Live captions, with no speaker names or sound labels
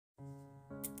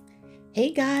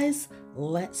Hey guys,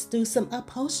 let's do some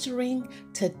upholstering.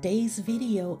 Today's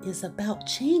video is about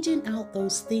changing out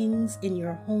those things in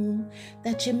your home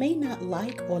that you may not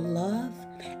like or love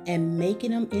and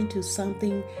making them into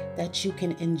something that you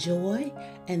can enjoy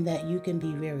and that you can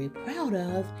be very proud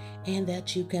of and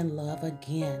that you can love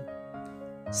again.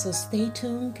 So stay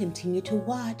tuned, continue to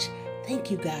watch. Thank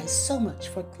you guys so much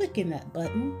for clicking that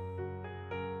button.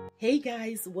 Hey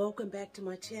guys, welcome back to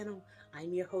my channel.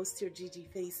 I'm your host here, Gigi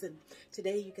Faison.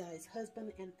 Today, you guys,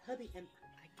 hubby and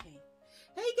I can't.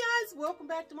 Hey guys, welcome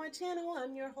back to my channel.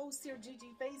 I'm your host here,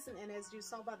 Gigi Faison, and as you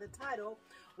saw by the title,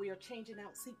 we are changing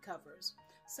out seat covers.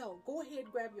 So go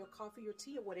ahead, grab your coffee or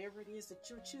tea or whatever it is that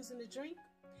you're choosing to drink,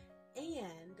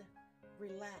 and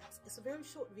relax. It's a very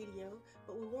short video,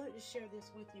 but we wanted to share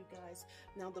this with you guys.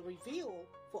 Now, the reveal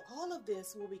for all of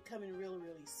this will be coming really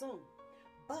soon,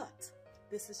 but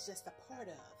this is just a part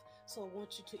of. So I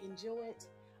want you to enjoy it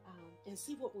and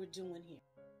see what we're doing here.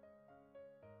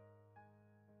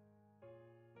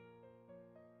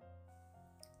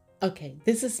 Okay,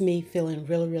 this is me feeling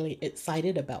really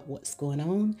excited about what's going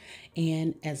on.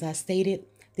 And as I stated,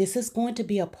 this is going to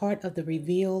be a part of the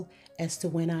reveal as to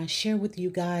when I share with you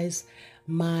guys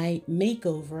my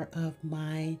makeover of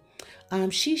my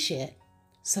she shed.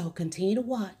 So continue to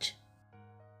watch.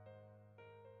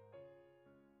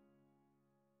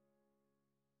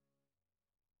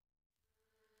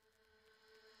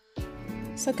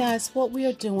 So guys, what we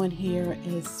are doing here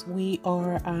is we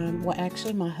are, well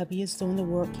actually my hubby is doing the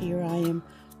work here. I am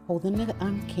holding the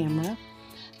camera.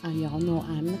 Y'all know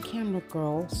I'm the camera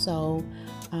girl, so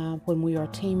when we are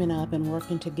teaming up and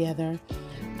working together,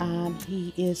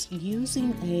 he is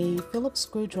using a Phillips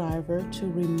screwdriver to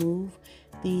remove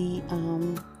the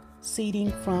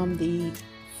seating from the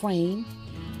frame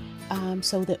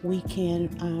so that we can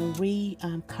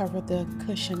cover the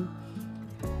cushion.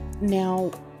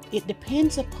 Now, it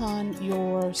depends upon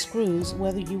your screws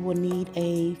whether you will need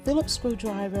a Phillips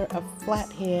screwdriver, a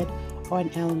flathead, or an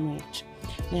Allen wrench.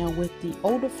 Now with the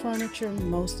older furniture,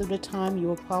 most of the time you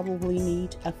will probably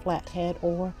need a flathead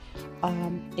or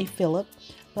a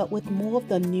Phillips. But with more of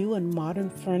the new and modern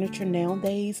furniture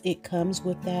nowadays, it comes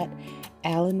with that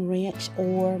Allen wrench,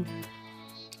 or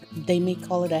they may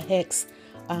call it a hex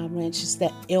wrench. It's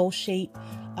that L-shaped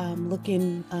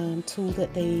looking tool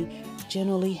that they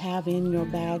generally have in your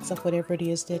bags of whatever it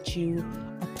is that you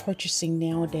are purchasing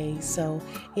nowadays. So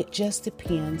it just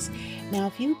depends. Now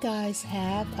if you guys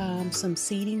have some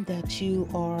seating that you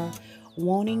are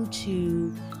wanting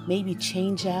to maybe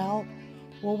change out,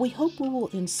 well, we hope we will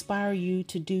inspire you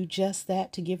to do just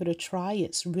that, to give it a try.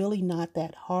 It's really not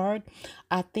that hard.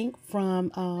 I think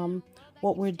from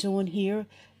what we're doing here,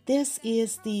 this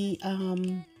is the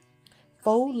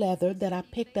faux leather that I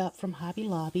picked up from Hobby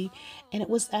Lobby, and it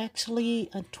was actually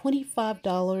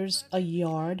 $25 a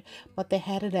yard, but they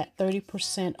had it at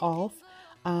 30% off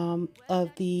of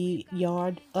the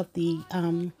yard of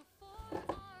the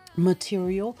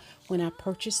material when I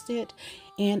purchased it,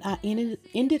 and I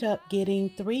ended up getting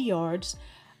 3 yards.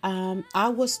 I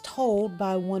was told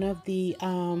by one of the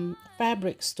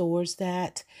fabric stores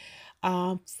that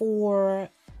for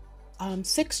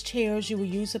 6 chairs you will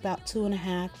use about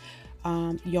 2.5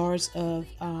 yards of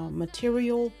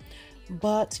material,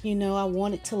 but you know, I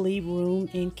wanted to leave room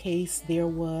in case there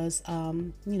was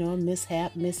you know, a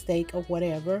mishap, mistake, or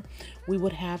whatever. We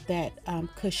would have that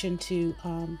cushion to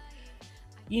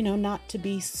you know, not to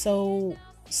be so.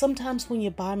 Sometimes when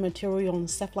you buy material and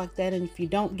stuff like that, and if you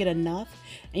don't get enough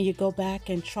and you go back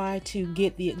and try to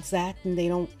get the exact and they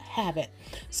don't have it,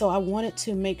 so I wanted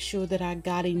to make sure that I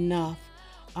got enough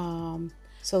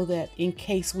so that in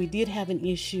case we did have an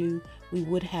issue, we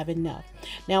would have enough.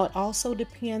 Now it also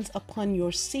depends upon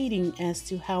your seating as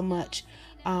to how much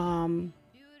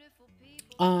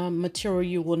material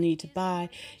you will need to buy.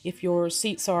 If your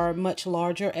seats are much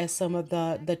larger, as some of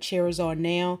the chairs are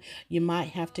now, you might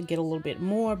have to get a little bit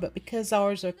more, but because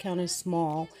ours are kind of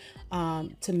small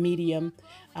to medium,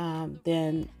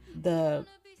 then the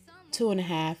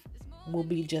 2.5 will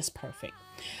be just perfect.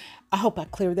 I hope I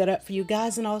cleared that up for you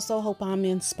guys, and also hope I'm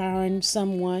inspiring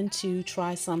someone to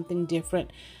try something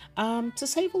different to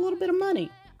save a little bit of money.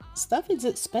 Stuff is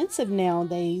expensive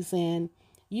nowadays, and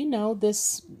you know,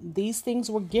 these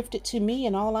things were gifted to me,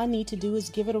 and all I need to do is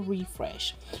give it a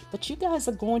refresh. But you guys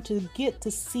are going to get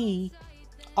to see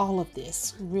all of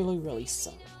this really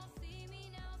soon.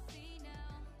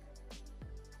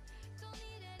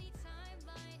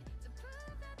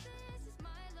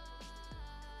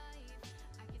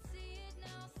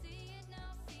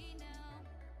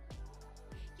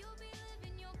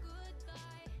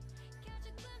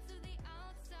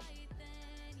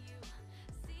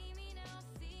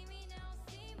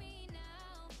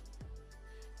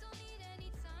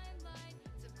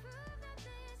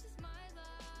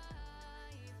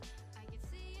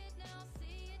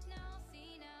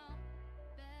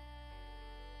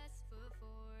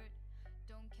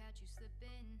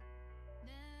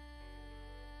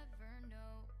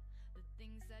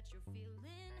 that you're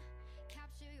feeling.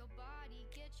 Capture your body,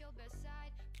 get your best side,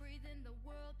 breathe in the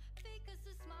world, fake us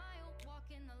a smile, walk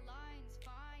in the lines,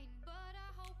 fine, but I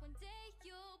hope one day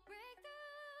you'll break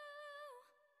through.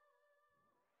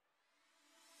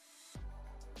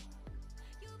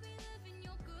 You'll be living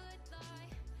your good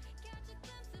life, catch a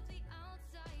glimpse of the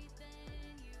outside,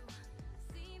 then you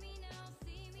see me now,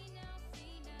 see me now,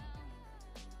 see now.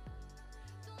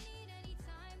 Don't need any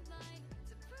timeline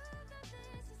to prove that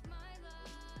this is my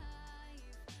life.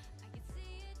 I can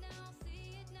see it now,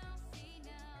 see it now, see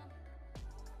now.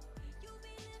 You'll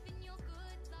be living your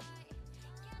good life,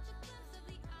 catch a glimpse of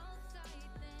the outside,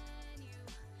 then you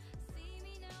see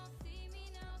me now, see me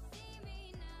now, see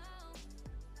me now.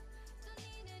 Don't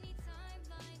need any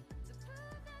timeline to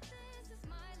prove that this is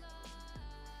my life.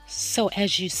 So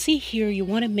as you see here, you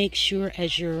want to make sure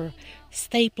as you're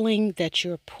stapling that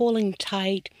you're pulling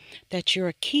tight, that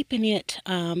you're keeping it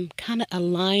kind of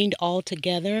aligned all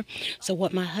together. So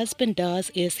what my husband does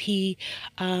is he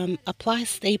applies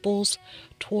staples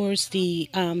towards the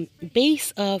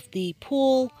base of the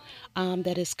pull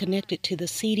that is connected to the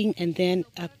seating, and then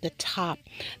at the top.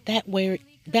 That way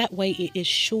it is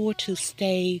sure to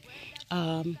stay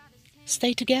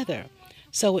together.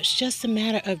 So it's just a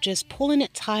matter of just pulling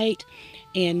it tight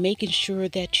and making sure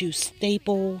that you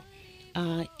staple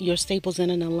your staples in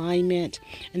an alignment,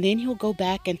 and then you'll go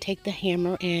back and take the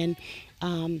hammer and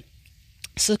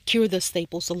secure the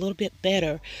staples a little bit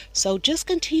better. So just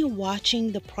continue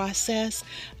watching the process.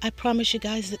 I promise you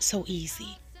guys it's so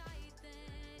easy.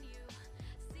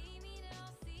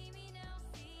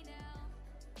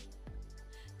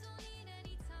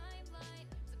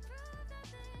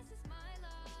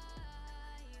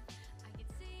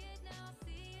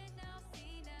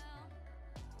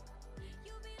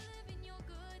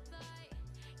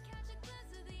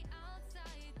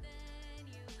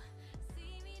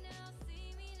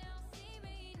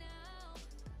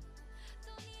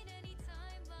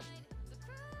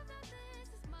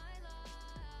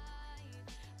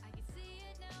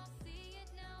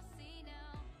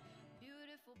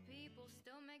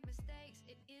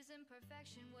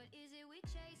 Perfection, what is it we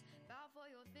chase? Bow for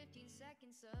your 15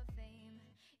 seconds of fame.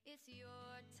 It's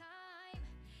your time.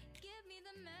 Give me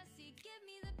the messy, give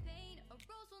me the pain. A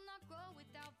rose will not grow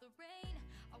without the rain.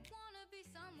 I wanna be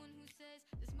someone who says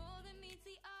there's more than meets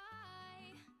the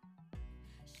eye.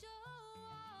 Show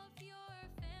off your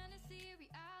fantasy,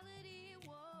 reality,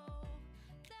 whoa.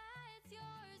 That's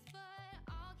yours, but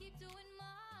I'll keep doing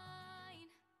mine.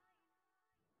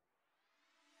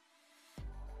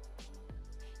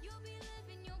 You'll be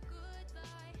living your good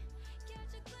life,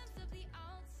 catch a glimpse of the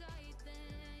outside,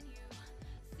 then you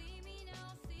see me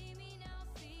now, see me now,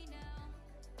 see now.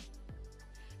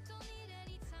 Don't need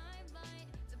any timeline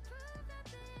to prove that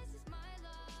this is my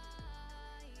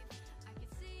life. I can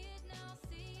see it now,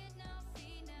 see it now,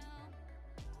 see now.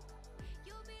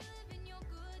 You'll be living your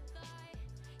good life,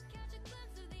 catch a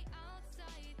glimpse of the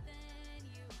outside, then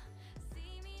you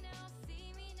see me now,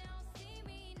 see me now, see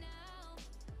me now.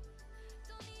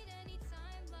 Don't need any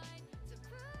timeline to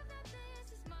prove that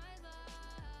this is my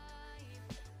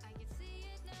life. I can see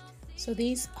it now, see. So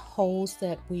these holes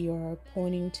that we are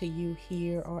pointing to you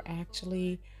here are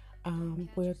actually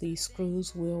where the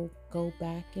screws will go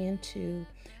back into,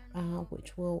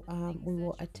 which will we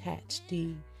will attach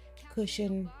the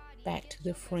cushion back to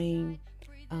the frame,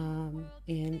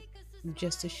 and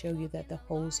just to show you that the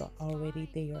holes are already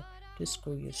there to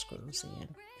screw your screws in.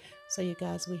 So you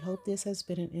guys, we hope this has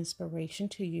been an inspiration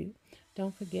to you.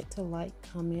 Don't forget to like,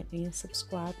 comment, and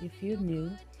subscribe if you're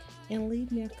new, and leave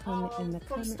me a comment in the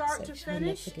comment section. From start to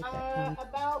finish,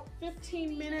 about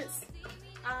 15 minutes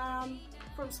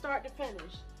from start to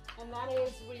finish, and that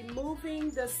is removing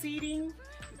the seating.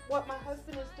 What my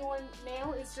husband is doing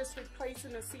now is just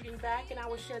replacing the seating back, and I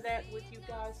will share that with you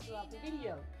guys throughout the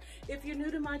video. If you're new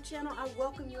to my channel, I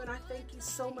welcome you and I thank you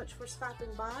so much for stopping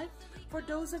by. For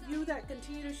those of you that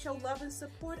continue to show love and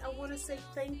support, I want to say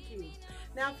thank you.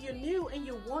 Now, if you're new and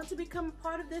you want to become a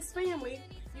part of this family,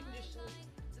 you can just show it.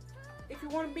 If you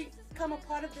want to become a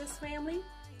part of this family,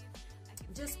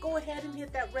 just go ahead and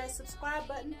hit that red subscribe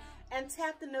button and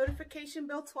tap the notification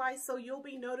bell twice so you'll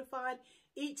be notified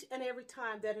each and every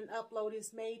time that an upload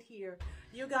is made here.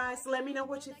 You guys, let me know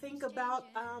what you think about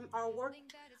our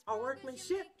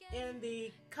workmanship in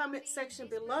the comment section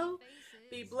below.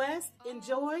 Be blessed,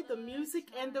 enjoy the music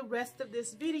and the rest of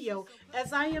this video,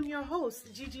 as I am your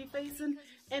host, Gigi Faison,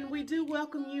 and we do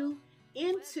welcome you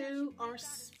into our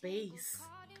space.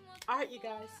 All right, you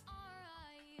guys,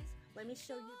 let me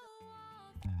show you.